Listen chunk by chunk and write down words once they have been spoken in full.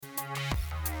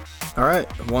All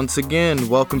right, once again,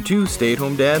 welcome to Stay at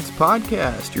Home Dads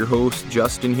Podcast. Your host,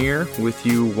 Justin, here with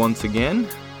you once again.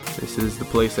 This is the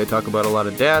place I talk about a lot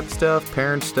of dad stuff,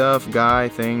 parent stuff, guy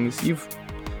things. If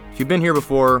you've been here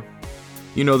before,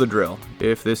 you know the drill.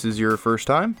 If this is your first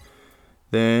time,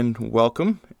 then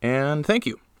welcome and thank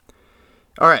you.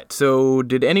 All right, so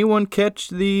did anyone catch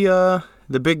the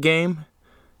big game,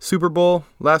 Super Bowl,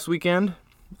 last weekend?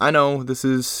 I know this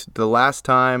is the last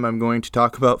time I'm going to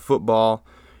talk about football,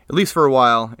 at least for a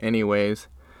while anyways.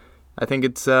 I think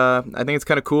it's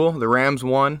kind of cool. The Rams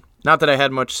won. Not that I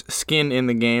had much skin in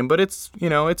the game, but it's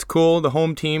cool. The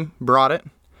home team brought it.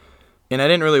 And I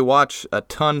didn't really watch a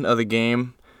ton of the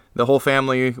game. The whole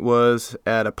family was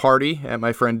at a party at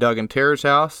my friend Doug and Tara's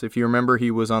house. If you remember,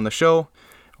 he was on the show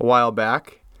a while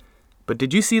back. But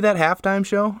did you see that halftime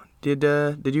show? Did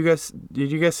you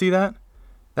guys see that?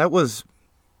 That was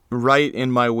right in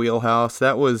my wheelhouse.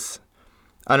 That was,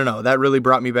 I don't know, that really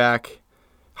brought me back.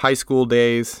 High school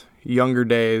days, younger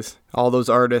days, all those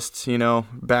artists,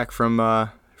 back from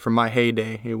my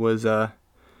heyday. It was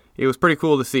pretty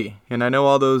cool to see. And I know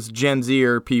all those Gen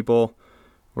Zer people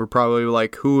were probably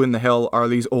like, who in the hell are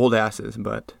these old asses?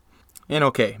 And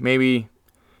okay, maybe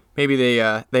they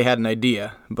had an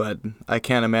idea, but I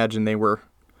can't imagine they were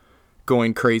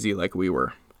going crazy like we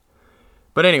were.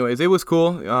 But anyways, it was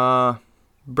cool.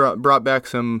 Brought back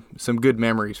some good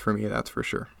memories for me, that's for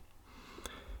sure.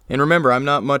 And remember, I'm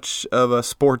not much of a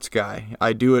sports guy.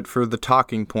 I do it for the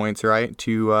talking points, right?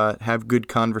 To have good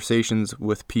conversations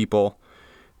with people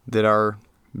that are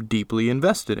deeply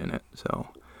invested in it.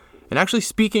 And actually,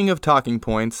 speaking of talking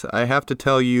points, I have to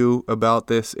tell you about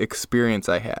this experience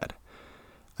I had.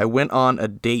 I went on a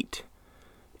date.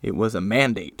 It was a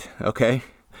mandate, okay?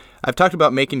 I've talked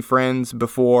about making friends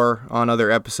before on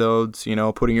other episodes,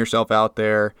 putting yourself out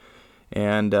there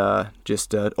and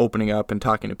just opening up and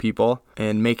talking to people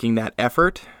and making that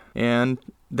effort. And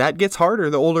that gets harder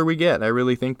the older we get. I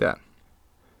really think that.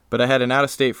 But I had an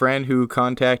out-of-state friend who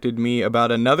contacted me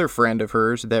about another friend of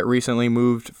hers that recently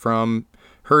moved from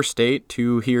her state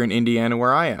to here in Indiana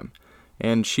where I am.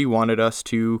 And she wanted us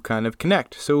to kind of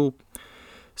connect. So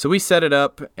we set it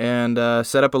up and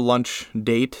set up a lunch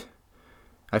date.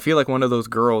 I feel like one of those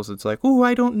girls. It's like, oh,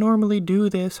 I don't normally do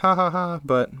this, ha ha ha.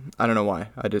 But I don't know why.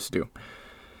 I just do.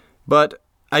 But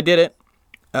I did it.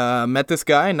 Met this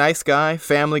guy, nice guy,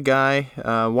 family guy,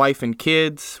 wife and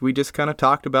kids. We just kind of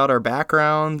talked about our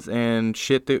backgrounds and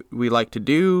shit that we like to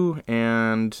do,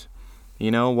 and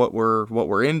what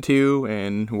we're into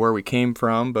and where we came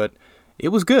from. But it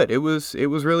was good. It was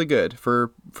really good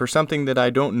for something that I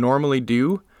don't normally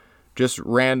do. Just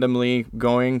randomly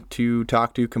going to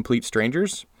talk to complete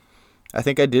strangers. I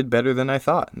think I did better than I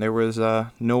thought. There was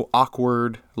no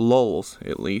awkward lulls,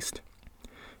 at least.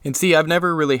 And see, I've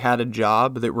never really had a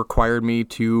job that required me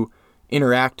to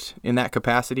interact in that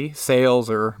capacity, sales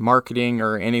or marketing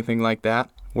or anything like that,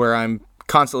 where I'm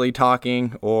constantly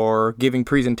talking or giving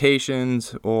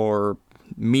presentations or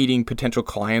meeting potential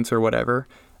clients or whatever.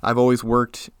 I've always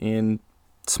worked in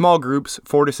small groups,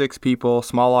 4 to 6 people,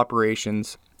 small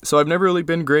operations. So I've never really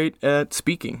been great at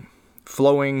speaking,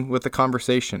 flowing with the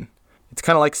conversation. It's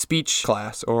kind of like speech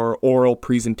class or oral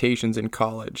presentations in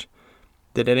college.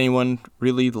 Did anyone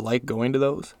really like going to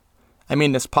those? I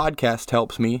mean, this podcast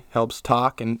helps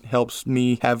talk and helps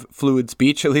me have fluid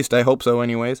speech. At least I hope so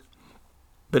anyways.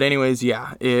 But anyways,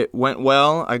 yeah, it went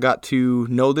well. I got to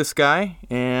know this guy,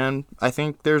 and I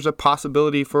think there's a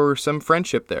possibility for some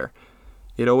friendship there.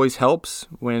 It always helps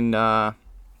when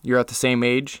you're at the same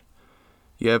age.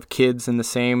 You have kids in the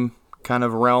same kind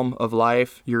of realm of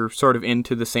life. You're sort of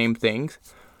into the same things.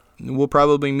 We'll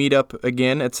probably meet up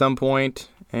again at some point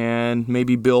and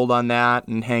maybe build on that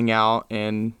and hang out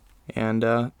and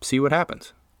see what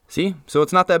happens. See? So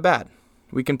it's not that bad.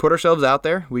 We can put ourselves out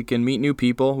there. We can meet new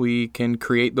people. We can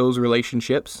create those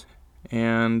relationships.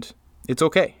 And it's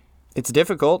okay. It's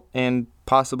difficult and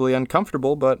possibly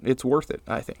uncomfortable, but it's worth it,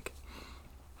 I think.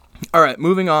 All right,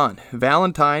 moving on.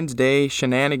 Valentine's Day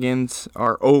shenanigans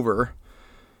are over.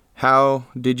 How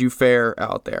did you fare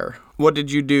out there? What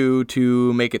did you do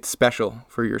to make it special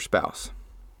for your spouse?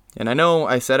 And I know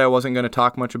I said I wasn't going to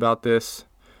talk much about this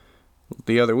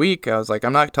the other week. I was like,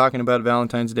 I'm not talking about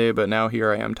Valentine's Day, but now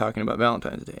here I am talking about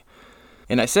Valentine's Day.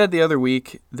 And I said the other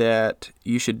week that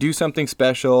you should do something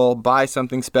special, buy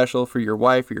something special for your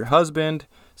wife or your husband,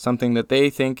 something that they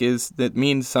think that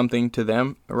means something to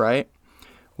them, right?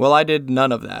 Well, I did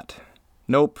none of that.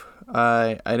 Nope,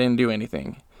 I didn't do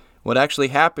anything. What actually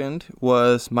happened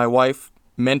was my wife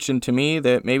mentioned to me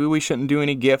that maybe we shouldn't do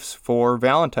any gifts for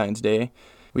Valentine's Day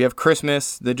We have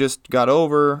Christmas that just got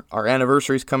over, our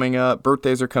anniversary's coming up,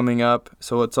 birthdays are coming up,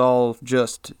 so it's all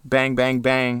just bang, bang,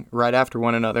 bang right after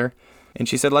one another. And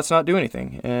she said, let's not do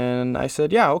anything. And I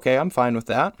said, yeah, okay, I'm fine with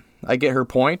that. I get her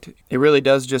point. It really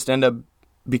does just end up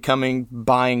becoming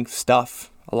buying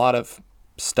stuff, a lot of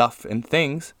stuff and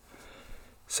things.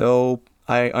 So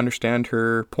I understand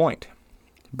her point.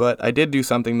 But I did do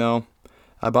something, though.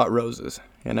 I bought roses.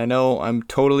 And I know I'm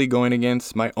totally going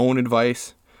against my own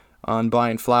advice on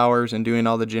buying flowers and doing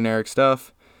all the generic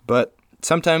stuff, but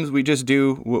sometimes we just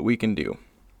do what we can do.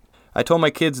 I told my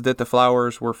kids that the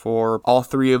flowers were for all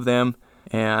three of them,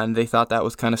 and they thought that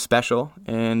was kind of special.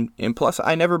 And plus,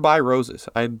 I never buy roses.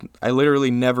 I literally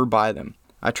never buy them.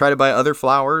 I try to buy other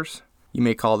flowers. You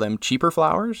may call them cheaper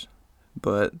flowers,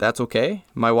 but that's okay.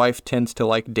 My wife tends to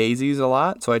like daisies a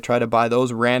lot, so I try to buy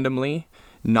those randomly,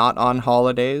 not on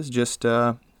holidays, just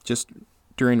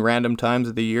during random times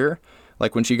of the year.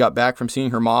 Like when she got back from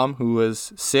seeing her mom, who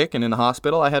was sick and in the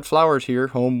hospital, I had flowers here,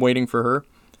 home, waiting for her.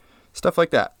 Stuff like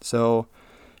that. So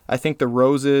I think the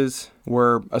roses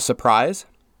were a surprise.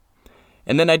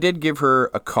 And then I did give her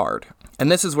a card.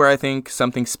 And this is where I think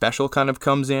something special kind of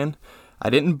comes in. I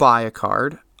didn't buy a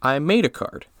card. I made a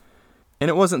card. And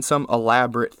it wasn't some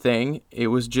elaborate thing. It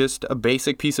was just a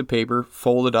basic piece of paper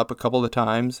folded up a couple of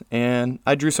times. And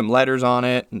I drew some letters on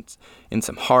it and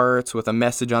some hearts with a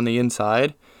message on the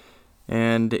inside.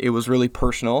 And it was really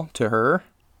personal to her.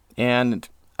 And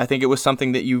I think it was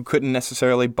something that you couldn't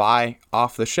necessarily buy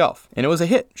off the shelf. And it was a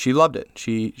hit. She loved it.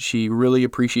 She really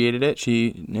appreciated it.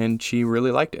 She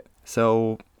really liked it.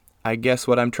 So I guess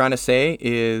what I'm trying to say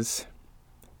is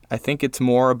I think it's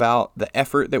more about the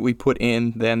effort that we put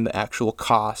in than the actual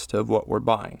cost of what we're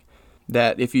buying.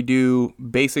 That if you do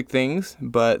basic things,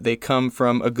 but they come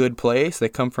from a good place, they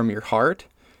come from your heart,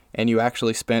 and you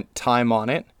actually spent time on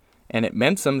it, and it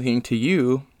meant something to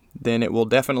you, then it will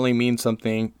definitely mean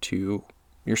something to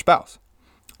your spouse.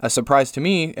 A surprise to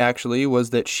me, actually,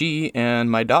 was that she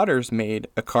and my daughters made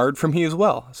a card for me as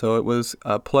well. So it was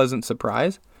a pleasant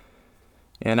surprise,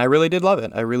 and I really did love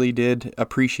it. I really did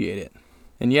appreciate it.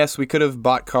 And yes, we could have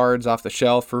bought cards off the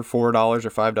shelf for $4 or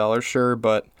 $5, sure,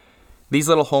 but these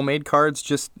little homemade cards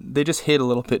just hit a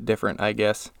little bit different, I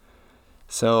guess.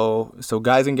 So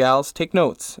guys and gals, take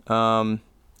notes.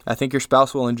 I think your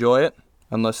spouse will enjoy it,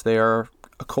 unless they are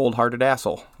a cold-hearted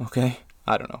asshole, okay?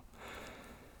 I don't know.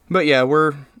 But yeah,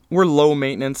 we're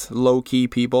low-maintenance, low-key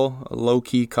people, a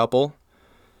low-key couple.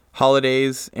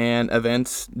 Holidays and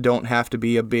events don't have to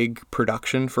be a big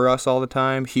production for us all the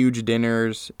time. Huge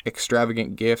dinners,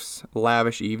 extravagant gifts,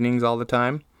 lavish evenings all the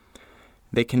time.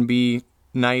 They can be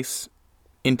nice,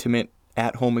 intimate,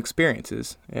 at-home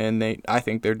experiences, and I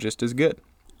think they're just as good.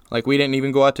 Like, we didn't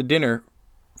even go out to dinner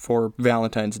for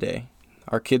Valentine's Day.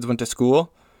 Our kids went to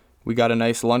school. We got a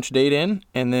nice lunch date in,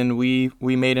 and then we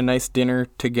made a nice dinner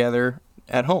together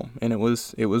at home, and it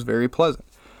was very pleasant.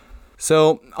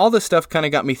 So all this stuff kind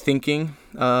of got me thinking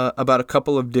about a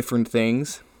couple of different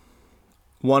things.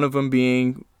 One of them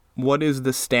being, what is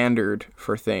the standard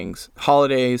for things?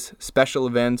 Holidays, special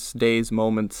events, days,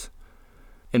 moments.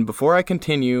 And before I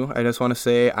continue, I just want to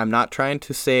say I'm not trying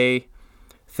to say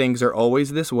things are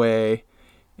always this way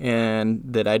and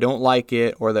that I don't like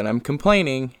it or that I'm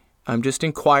complaining. I'm just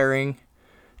inquiring,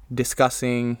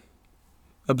 discussing,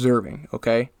 observing,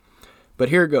 okay? But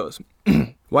here it goes.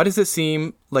 Why does it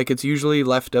seem like it's usually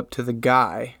left up to the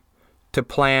guy to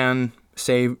plan,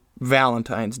 say,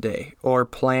 Valentine's Day, or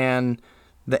plan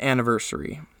the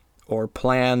anniversary, or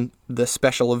plan the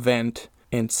special event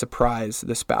and surprise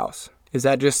the spouse? Is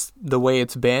that just the way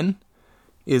it's been?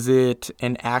 Is it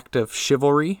an act of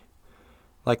chivalry?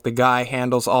 Like the guy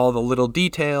handles all the little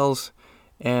details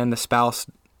and the spouse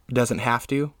doesn't have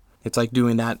to? It's like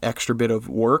doing that extra bit of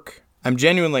work. I'm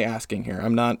genuinely asking here.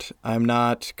 I'm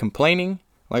not complaining.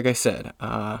 Like I said,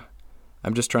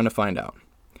 I'm just trying to find out.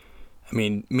 I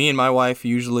mean, me and my wife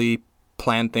usually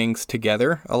plan things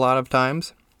together a lot of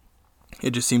times.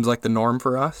 It just seems like the norm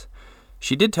for us.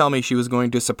 She did tell me she was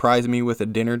going to surprise me with a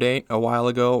dinner date a while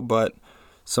ago, but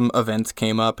some events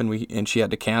came up and she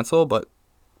had to cancel. But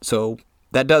so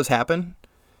that does happen.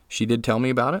 She did tell me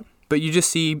about it. But you just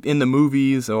see in the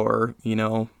movies or,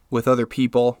 with other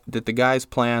people that the guys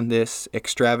plan this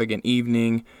extravagant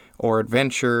evening or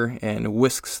adventure and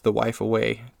whisks the wife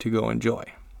away to go enjoy.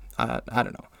 I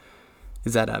don't know.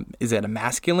 Is that a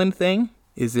masculine thing?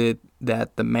 Is it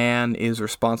that the man is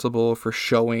responsible for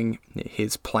showing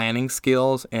his planning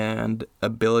skills and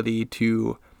ability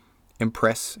to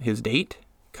impress his date?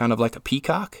 Kind of like a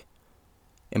peacock?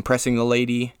 Impressing the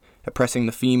lady, impressing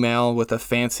the female with a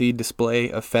fancy display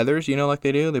of feathers, like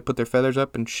they do? They put their feathers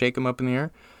up and shake them up in the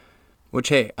air. Which,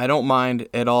 hey, I don't mind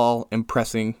at all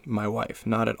impressing my wife.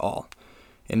 Not at all.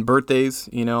 And birthdays,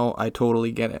 I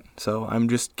totally get it. So I'm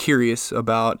just curious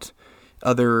about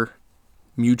other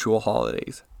mutual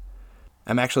holidays.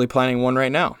 I'm actually planning one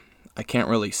right now. I can't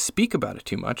really speak about it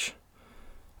too much.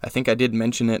 I think I did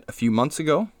mention it a few months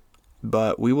ago,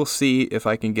 but we will see if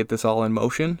I can get this all in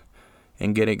motion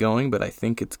and get it going, but I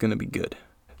think it's going to be good.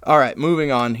 All right,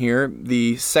 moving on here.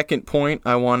 The second point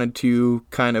I wanted to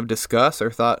kind of discuss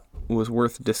or thought was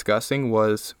worth discussing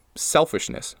was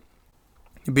selfishness.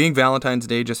 Being Valentine's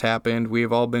Day just happened. We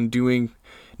have all been doing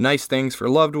nice things for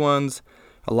loved ones,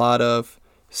 a lot of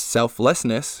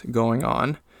selflessness going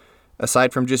on,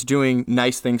 aside from just doing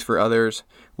nice things for others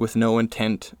with no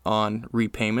intent on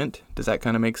repayment. Does that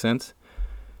kind of make sense?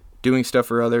 Doing stuff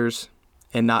for others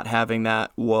and not having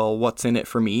that, well, what's in it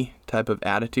for me type of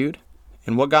attitude.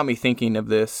 And what got me thinking of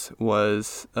this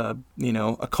was, a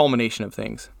culmination of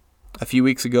things. A few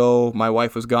weeks ago, my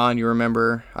wife was gone. You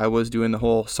remember I was doing the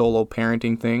whole solo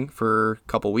parenting thing for a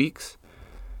couple weeks.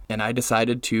 And I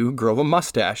decided to grow a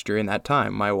mustache during that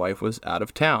time. My wife was out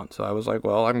of town. So I was like,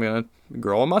 well, I'm going to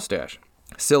grow a mustache.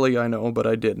 Silly, I know, but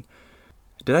I did.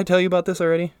 Did I tell you about this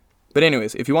already? But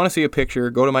anyways, if you want to see a picture,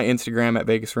 go to my Instagram at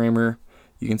VegasFramer.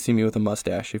 You can see me with a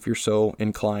mustache if you're so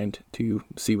inclined to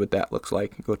see what that looks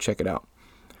like. Go check it out.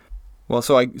 Well,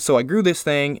 so I grew this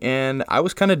thing, and I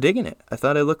was kind of digging it. I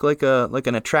thought I looked like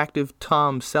an attractive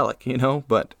Tom Selleck,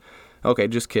 But okay,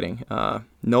 just kidding.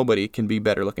 Nobody can be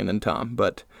better looking than Tom.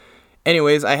 But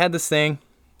anyways, I had this thing.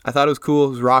 I thought it was cool. I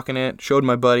was rocking it. Showed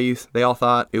my buddies. They all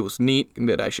thought it was neat and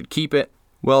that I should keep it.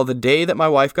 Well, the day that my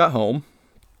wife got home,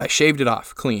 I shaved it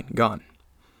off, clean, gone.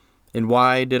 And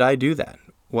why did I do that?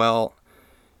 Well,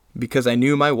 because I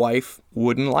knew my wife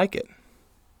wouldn't like it.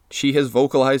 She has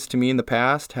vocalized to me in the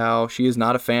past how she is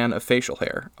not a fan of facial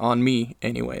hair, on me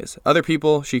anyways. Other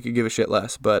people, she could give a shit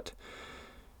less, but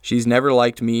she's never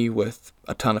liked me with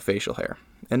a ton of facial hair.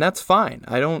 And that's fine.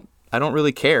 I don't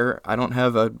really care. I don't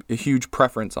have a huge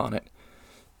preference on it.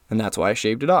 And that's why I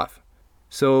shaved it off.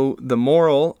 So the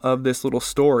moral of this little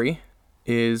story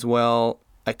is, well,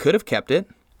 I could have kept it.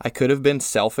 I could have been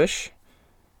selfish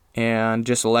and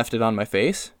just left it on my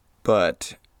face,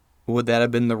 but would that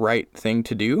have been the right thing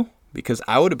to do? Because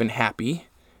I would have been happy,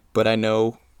 but I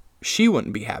know she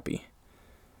wouldn't be happy.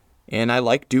 And I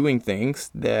like doing things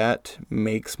that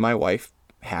makes my wife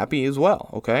happy as well,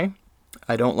 okay?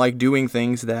 I don't like doing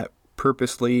things that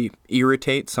purposely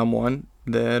irritate someone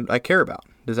that I care about.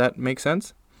 Does that make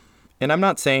sense? And I'm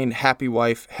not saying happy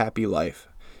wife, happy life.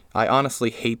 I honestly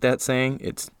hate that saying.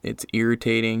 It's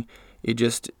irritating. It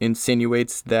just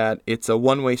insinuates that it's a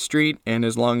one-way street, and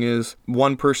as long as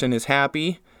one person is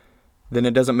happy, then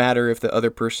it doesn't matter if the other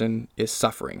person is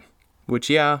suffering. Which,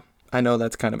 yeah, I know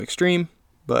that's kind of extreme,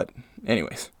 but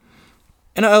anyways.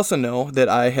 And I also know that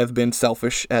I have been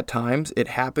selfish at times. It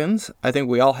happens. I think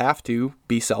we all have to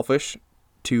be selfish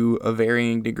to a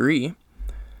varying degree.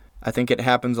 I think it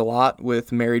happens a lot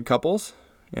with married couples,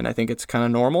 and I think it's kind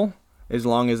of normal. As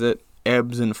long as it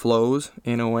ebbs and flows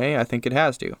in a way, I think it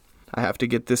has to. I have to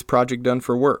get this project done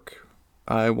for work.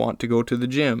 I want to go to the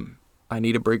gym. I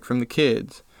need a break from the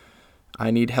kids.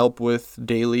 I need help with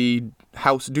daily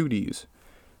house duties.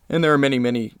 And there are many,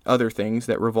 many other things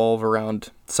that revolve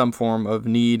around some form of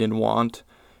need and want,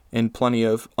 and plenty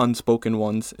of unspoken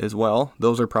ones as well.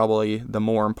 Those are probably the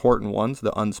more important ones,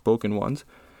 the unspoken ones.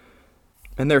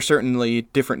 And there are certainly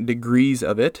different degrees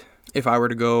of it. If I were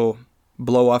to go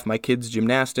blow off my kids'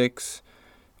 gymnastics,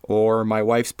 or my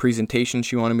wife's presentation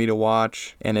she wanted me to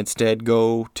watch, and instead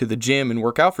go to the gym and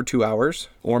work out for 2 hours,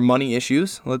 or money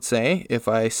issues, let's say, if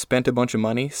I spent a bunch of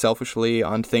money selfishly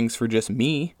on things for just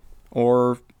me,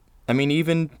 or,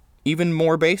 even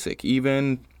more basic,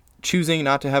 even choosing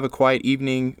not to have a quiet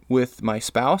evening with my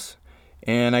spouse,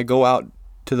 and I go out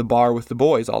to the bar with the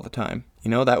boys all the time.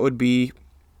 That would be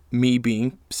me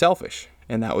being selfish,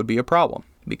 and that would be a problem,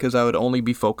 because I would only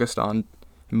be focused on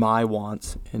my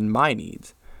wants and my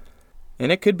needs.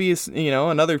 And it could be,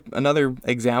 another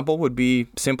example would be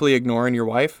simply ignoring your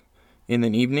wife in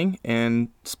an evening and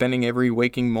spending every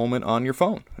waking moment on your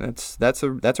phone. That's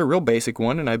a real basic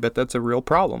one, and I bet that's a real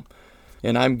problem.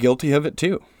 And I'm guilty of it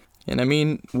too. And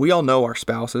we all know our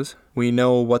spouses. We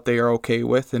know what they are okay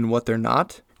with and what they're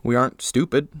not. We aren't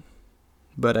stupid,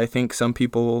 but I think some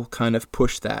people kind of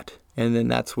push that. And then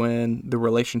that's when the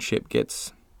relationship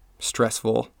gets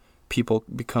stressful. People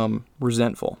become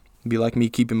resentful. It'd be like me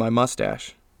keeping my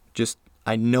mustache.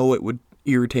 I know it would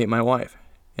irritate my wife.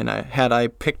 And had I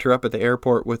picked her up at the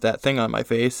airport with that thing on my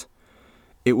face,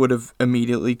 it would have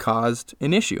immediately caused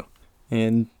an issue.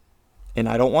 And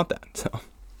I don't want that.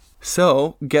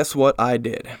 So guess what I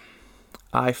did?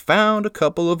 I found a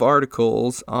couple of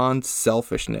articles on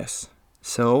selfishness.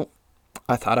 So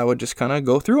I thought I would just kind of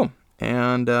go through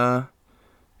them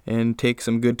and take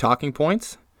some good talking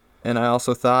points. And I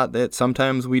also thought that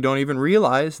sometimes we don't even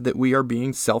realize that we are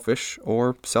being selfish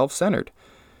or self-centered.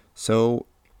 So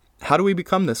how do we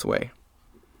become this way?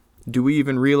 Do we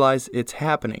even realize it's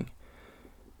happening?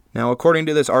 Now, according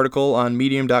to this article on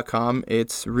medium.com,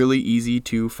 it's really easy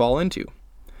to fall into.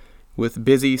 With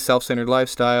busy, self-centered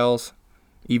lifestyles,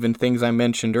 even things I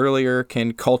mentioned earlier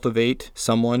can cultivate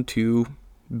someone to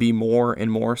be more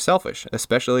and more selfish,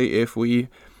 especially if we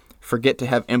forget to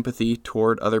have empathy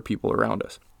toward other people around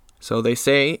us. So they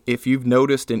say if you've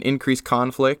noticed an increased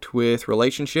conflict with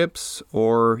relationships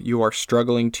or you are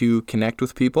struggling to connect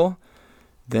with people,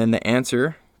 then the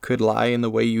answer could lie in the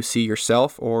way you see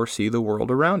yourself or see the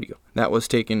world around you. That was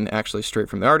taken actually straight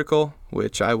from the article,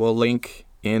 which I will link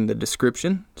in the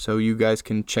description so you guys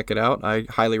can check it out. I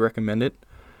highly recommend it.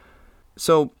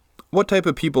 So what type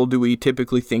of people do we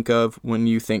typically think of when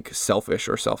you think selfish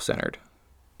or self-centered?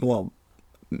 Well,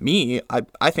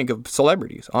 I think of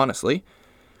celebrities, honestly.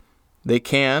 They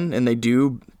can and they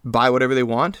do buy whatever they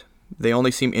want. They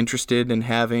only seem interested in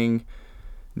having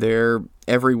their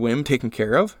every whim taken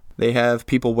care of. They have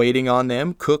people waiting on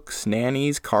them, cooks,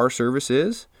 nannies, car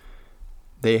services.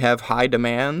 They have high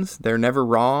demands. They're never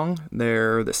wrong.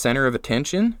 They're the center of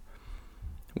attention,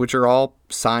 which are all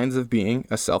signs of being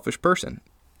a selfish person.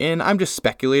 And I'm just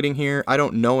speculating here. I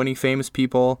don't know any famous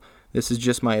people. This is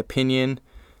just my opinion.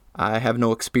 I have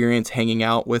no experience hanging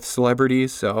out with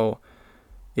celebrities, so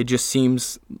it just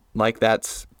seems like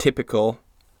that's typical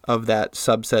of that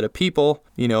subset of people,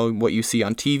 what you see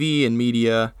on TV and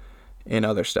media and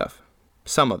other stuff.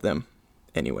 Some of them,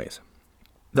 anyways.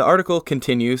 The article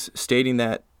continues stating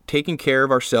that taking care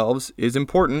of ourselves is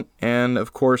important, and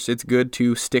of course it's good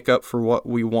to stick up for what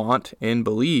we want and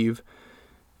believe,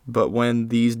 but when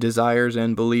these desires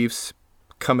and beliefs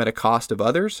come at a cost of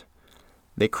others,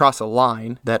 they cross a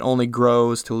line that only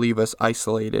grows to leave us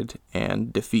isolated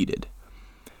and defeated.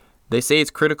 They say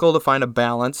it's critical to find a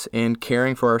balance in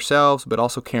caring for ourselves, but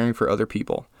also caring for other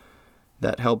people.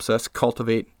 That helps us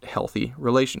cultivate healthy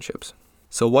relationships.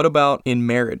 So what about in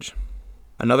marriage?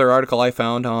 Another article I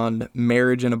found on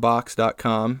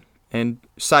marriageinabox.com. And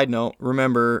side note,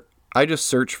 remember, I just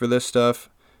search for this stuff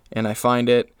and I find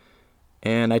it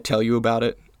and I tell you about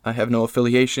it. I have no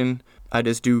affiliation. I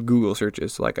just do Google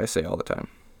searches like I say all the time.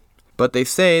 But they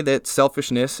say that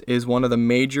selfishness is one of the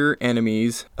major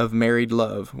enemies of married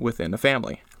love within a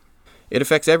family. It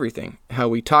affects everything. How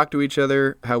we talk to each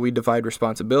other, how we divide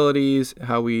responsibilities,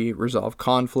 how we resolve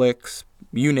conflicts,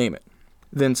 you name it.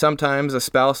 Then sometimes a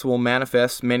spouse will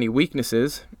manifest many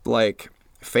weaknesses like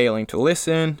failing to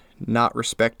listen, not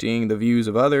respecting the views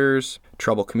of others,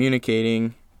 trouble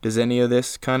communicating. Does any of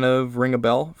this kind of ring a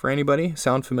bell for anybody?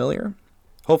 Sound familiar?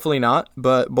 Hopefully not,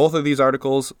 but both of these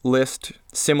articles list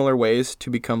similar ways to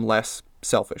become less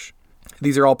selfish.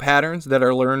 These are all patterns that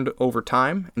are learned over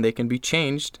time, and they can be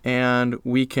changed, and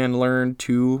we can learn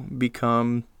to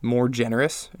become more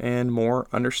generous and more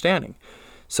understanding.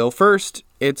 So first,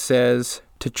 it says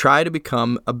to try to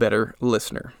become a better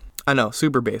listener. I know,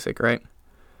 super basic, right?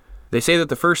 They say that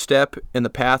the first step in the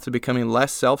path to becoming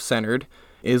less self-centered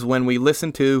is when we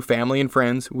listen to family and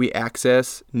friends, we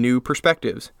access new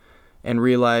perspectives and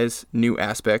realize new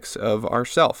aspects of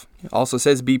ourself. It also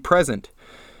says be present.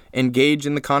 Engage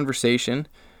in the conversation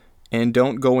and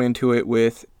don't go into it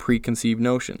with preconceived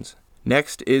notions.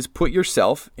 Next is put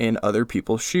yourself in other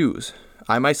people's shoes.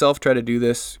 I myself try to do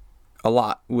this a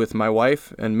lot with my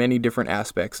wife in many different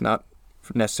aspects, not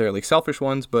necessarily selfish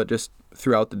ones, but just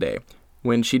throughout the day.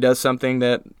 When she does something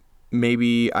that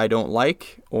maybe I don't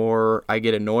like or I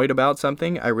get annoyed about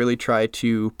something, I really try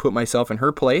to put myself in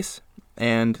her place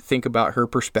and think about her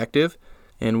perspective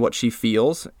and what she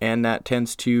feels, and that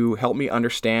tends to help me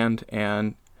understand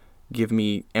and give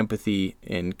me empathy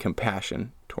and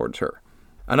compassion towards her.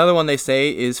 Another one they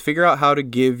say is figure out how to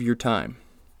give your time,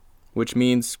 which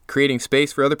means creating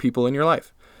space for other people in your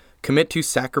life. Commit to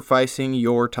sacrificing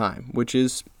your time, which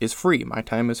is free. My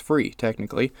time is free,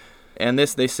 technically. And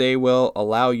this, they say, will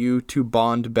allow you to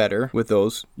bond better with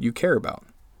those you care about.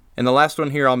 And the last one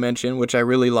here I'll mention, which I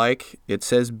really like, it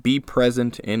says be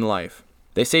present in life.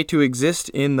 They say to exist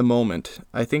in the moment.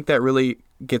 I think that really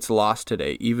gets lost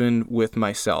today, even with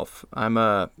myself. I'm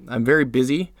very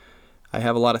busy. I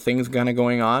have a lot of things kind of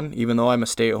going on, even though I'm a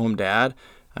stay-at-home dad.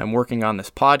 I'm working on this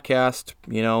podcast,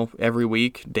 every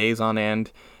week, days on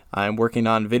end. I'm working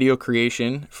on video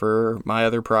creation for my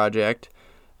other project.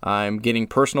 I'm getting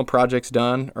personal projects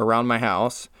done around my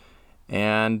house.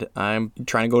 And I'm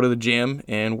trying to go to the gym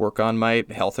and work on my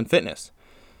health and fitness.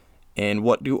 And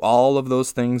what do all of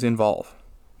those things involve?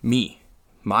 Me,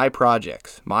 my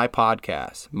projects, my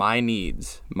podcasts, my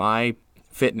needs, my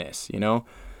fitness,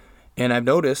 And I've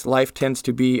noticed life tends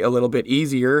to be a little bit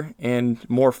easier and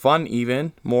more fun,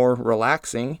 even more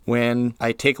relaxing, when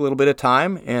I take a little bit of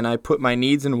time and I put my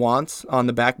needs and wants on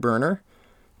the back burner.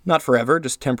 Not forever,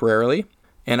 just temporarily.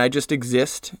 And I just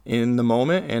exist in the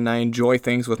moment, and I enjoy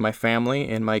things with my family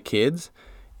and my kids.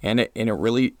 And it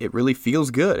really feels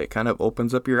good. It kind of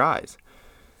opens up your eyes.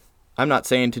 I'm not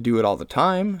saying to do it all the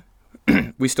time.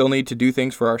 We still need to do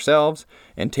things for ourselves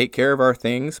and take care of our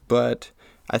things, but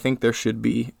I think there should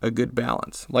be a good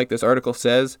balance. Like this article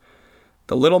says,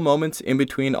 the little moments in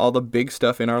between all the big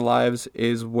stuff in our lives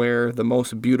is where the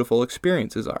most beautiful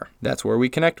experiences are. That's where we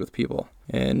connect with people.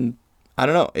 And I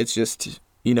don't know, it's just,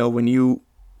 when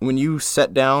you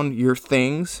set down your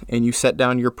things and you set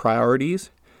down your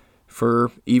priorities,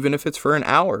 for even if it's for an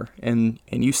hour, and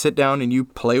you sit down and you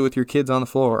play with your kids on the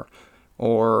floor,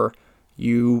 or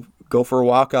you go for a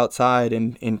walk outside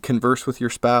and converse with your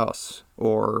spouse,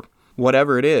 or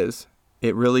whatever it is,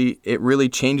 it really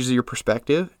changes your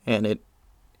perspective, and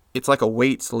it's like a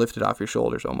weight's lifted off your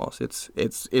shoulders almost.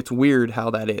 It's weird how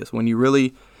that is when you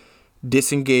really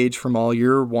disengage from all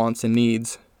your wants and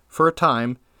needs for a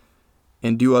time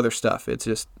and do other stuff.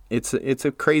 It's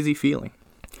a crazy feeling.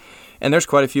 And there's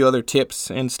quite a few other tips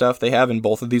and stuff they have in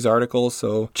both of these articles,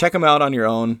 so check them out on your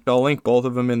own. I'll link both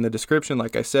of them in the description,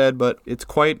 like I said, but it's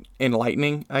quite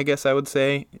enlightening, I guess I would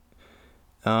say.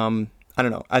 I don't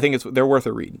know. I think they're worth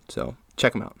a read, so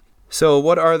check them out. So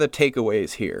what are the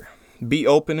takeaways here? Be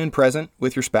open and present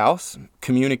with your spouse.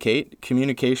 Communicate.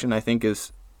 Communication, I think,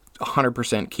 is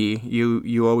 100% key.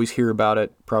 You always hear about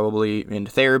it probably in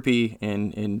therapy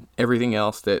and in everything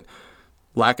else, that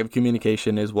lack of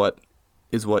communication is what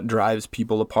drives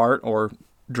people apart or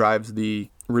drives the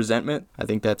resentment. I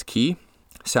think that's key.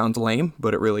 Sounds lame,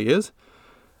 but it really is.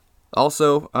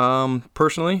 Also,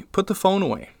 personally, put the phone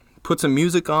away. Put some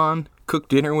music on. Cook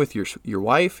dinner with your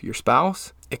wife, your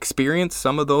spouse. Experience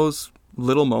some of those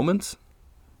little moments.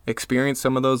 Experience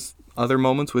some of those other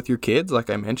moments with your kids, like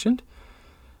I mentioned.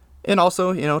 And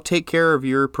also, take care of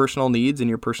your personal needs and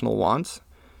your personal wants.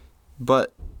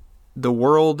 But the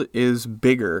world is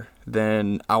bigger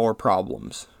than our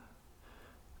problems.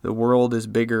 The world is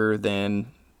bigger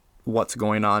than what's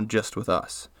going on just with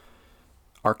us.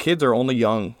 Our kids are only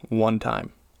young one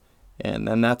time, and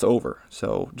then that's over.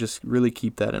 So just really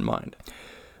keep that in mind.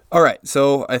 All right,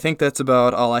 so I think that's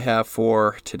about all I have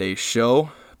for today's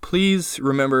show. Please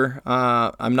remember,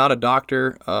 I'm not a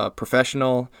doctor, a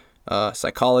professional, a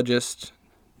psychologist,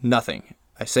 nothing.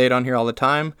 I say it on here all the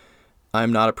time.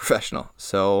 I'm not a professional,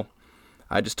 so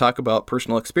I just talk about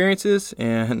personal experiences,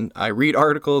 and I read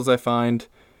articles I find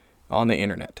on the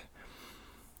internet.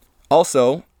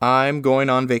 Also, I'm going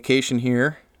on vacation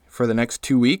here for the next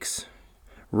 2 weeks,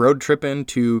 road tripping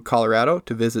to Colorado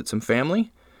to visit some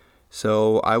family.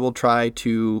 So I will try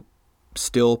to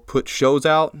still put shows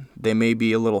out. They may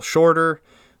be a little shorter.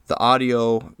 The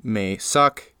audio may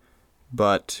suck,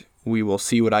 but we will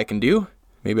see what I can do.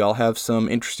 Maybe I'll have some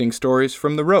interesting stories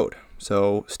from the road.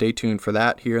 So stay tuned for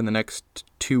that here in the next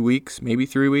 2 weeks, maybe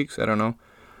 3 weeks. I don't know.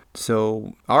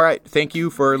 So, all right. Thank you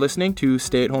for listening to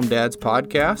Stay at Home Dads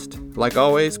podcast. Like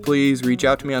always, please reach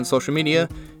out to me on social media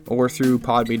or through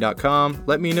podme.com.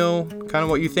 Let me know kind of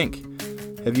what you think.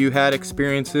 Have you had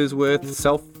experiences with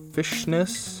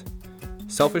selfishness,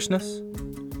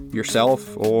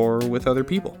 yourself or with other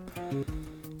people?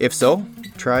 If so,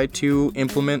 try to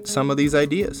implement some of these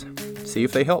ideas. See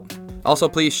if they help. Also,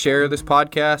 please share this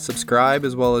podcast, subscribe,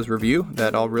 as well as review.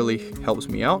 That all really helps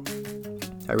me out.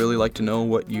 I really like to know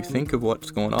what you think of what's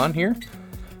going on here.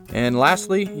 And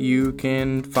lastly, you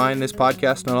can find this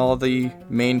podcast on all of the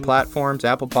main platforms,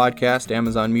 Apple Podcast,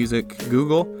 Amazon Music,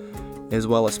 Google, as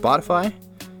well as Spotify.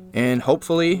 And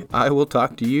hopefully, I will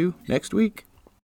talk to you next week.